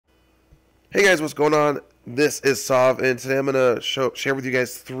Hey guys, what's going on? This is Sav, and today I'm going to share with you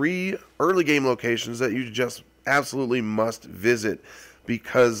guys 3 early game locations that you just absolutely must visit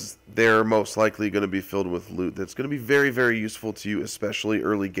because they're most likely going to be filled with loot that's going to be very, very useful to you, especially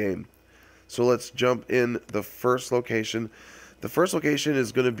early game. So let's jump in the first location. The first location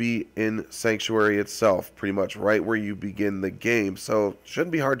is going to be in Sanctuary itself, pretty much right where you begin the game, so it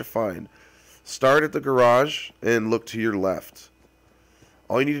shouldn't be hard to find. Start at the garage and look to your left.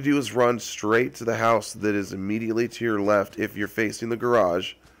 All you need to do is run straight to the house that is immediately to your left if you're facing the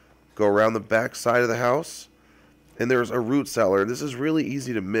garage. Go around the back side of the house, and there's a root cellar. This is really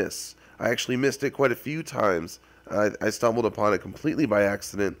easy to miss. I actually missed it quite a few times. I stumbled upon it completely by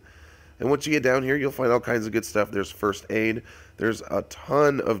accident. And once you get down here, you'll find all kinds of good stuff. There's first aid. There's a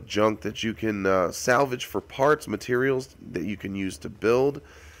ton of junk that you can salvage for parts, materials that you can use to build.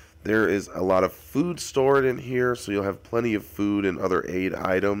 There is a lot of food stored in here, so you'll have plenty of food and other aid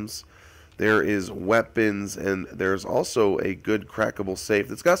items. There is weapons, and there's also a good crackable safe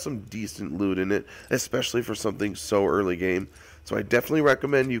that's got some decent loot in it, especially for something so early game. So I definitely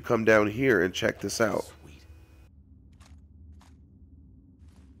recommend you come down here and check this out.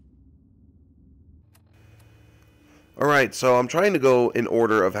 Alright, so I'm trying to go in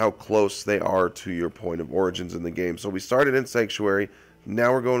order of how close they are to your point of origins in the game. So we started in Sanctuary.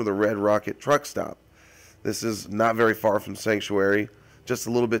 Now we're going to the Red Rocket truck stop. This is not very far from Sanctuary, just a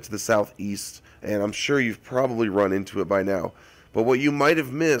little bit to the southeast, and I'm sure you've probably run into it by now. But what you might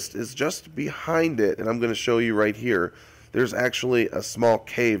have missed is just behind it, and I'm going to show you right here, there's actually a small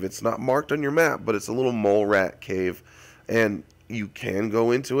cave. It's not marked on your map, but it's a little mole rat cave, and you can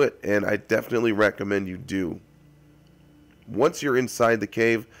go into it, and I definitely recommend you do. Once you're inside the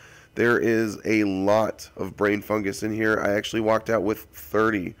cave, there is a lot of brain fungus in here. I actually walked out with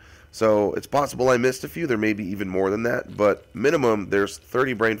 30. So it's possible I missed a few. There may be even more than that. But minimum, there's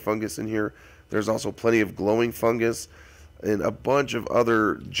 30 brain fungus in here. There's also plenty of glowing fungus and a bunch of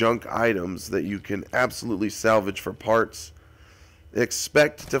other junk items that you can absolutely salvage for parts.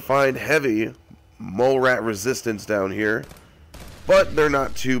 Expect to find heavy mole rat resistance down here. But they're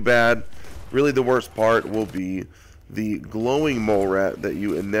not too bad. Really the worst part will be the glowing mole rat that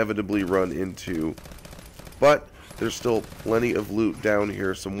you inevitably run into. But there's still plenty of loot down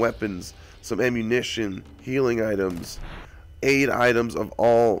here. Some weapons, some ammunition, healing items, aid items of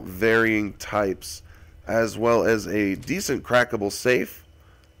all varying types, as well as a decent crackable safe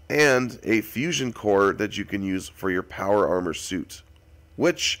and a fusion core that you can use for your power armor suit,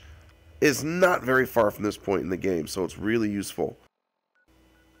 which is not very far from this point in the game, so it's really useful.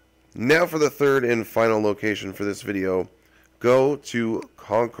 Now for the third and final location for this video, go to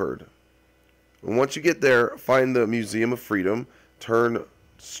Concord. And once you get there, find the Museum of Freedom, turn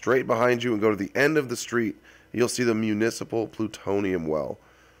straight behind you and go to the end of the street. You'll see the Municipal Plutonium Well.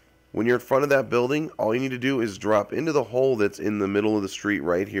 When you're in front of that building, all you need to do is drop into the hole that's in the middle of the street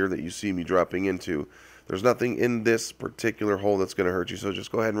right here that you see me dropping into. There's nothing in this particular hole that's going to hurt you, so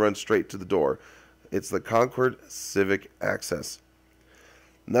just go ahead and run straight to the door. It's the Concord Civic Access.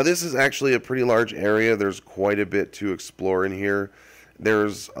 Now this is actually a pretty large area. There's quite a bit to explore in here.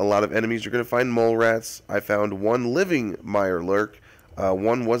 There's a lot of enemies. You're going to find mole rats. I found one living Mirelurk.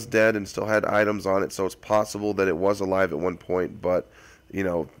 One was dead and still had items on it, so it's possible that it was alive at one point, but you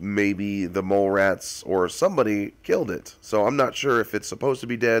know, maybe the mole rats or somebody killed it. So I'm not sure if it's supposed to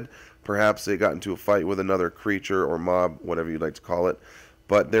be dead. Perhaps it got into a fight with another creature or mob, whatever you'd like to call it.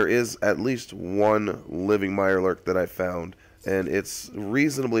 But there is at least one living Mirelurk that I found, and it's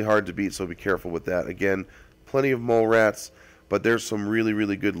reasonably hard to beat, so be careful with that. Again, plenty of mole rats, but there's some really,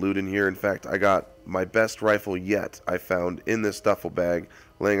 really good loot in here. In fact, I got my best rifle yet I found in this duffel bag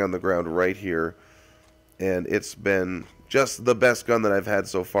laying on the ground right here. And it's been just the best gun that I've had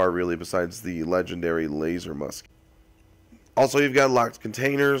so far, really, besides the legendary laser musket. Also, you've got locked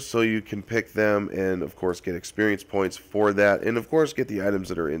containers, so you can pick them and, of course, get experience points for that. And, of course, get the items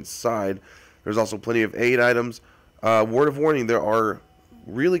that are inside. There's also plenty of aid items. Word of warning, there are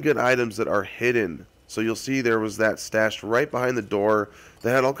really good items that are hidden. So you'll see there was that stashed right behind the door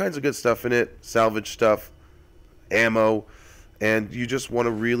that had all kinds of good stuff in it, salvage stuff, ammo, and you just want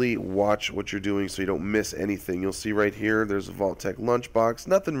to really watch what you're doing so you don't miss anything. You'll see right here, there's a Vault-Tec lunchbox.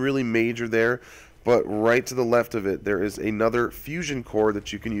 Nothing really major there, but right to the left of it, there is another fusion core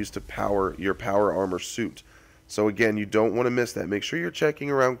that you can use to power your power armor suit. So again, you don't want to miss that. Make sure you're checking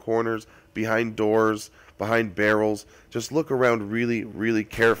around corners, behind doors, behind barrels. Just look around really, really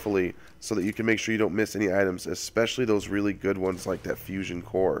carefully so that you can make sure you don't miss any items, especially those really good ones like that fusion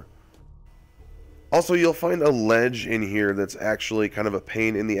core. Also, you'll find a ledge in here that's actually kind of a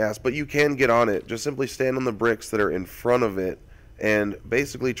pain in the ass, but you can get on it. Just simply stand on the bricks that are in front of it and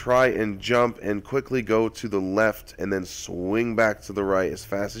basically try and jump and quickly go to the left and then swing back to the right as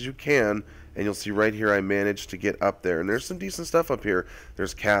fast as you can. And you'll see right here I managed to get up there, and there's some decent stuff up here.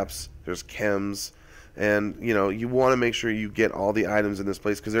 There's caps, there's chems, and you know, you want to make sure you get all the items in this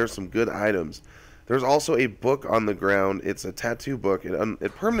place because there are some good items. There's also a book on the ground. It's a tattoo book.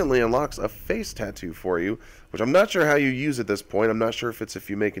 It permanently unlocks a face tattoo for you, which I'm not sure how you use at this point. I'm not sure if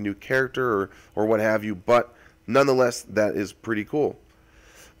you make a new character or what have you, but nonetheless, that is pretty cool.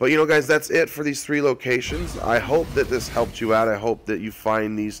 But you know, guys, that's it for these 3 locations. I hope that this helped you out. I hope that you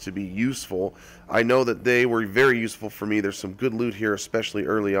find these to be useful. I know that they were very useful for me. There's some good loot here, especially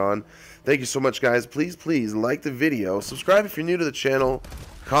early on. Thank you so much, guys. Please like the video. Subscribe if you're new to the channel.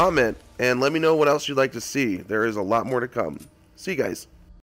 Comment, and let me know what else you'd like to see. There is a lot more to come. See you guys.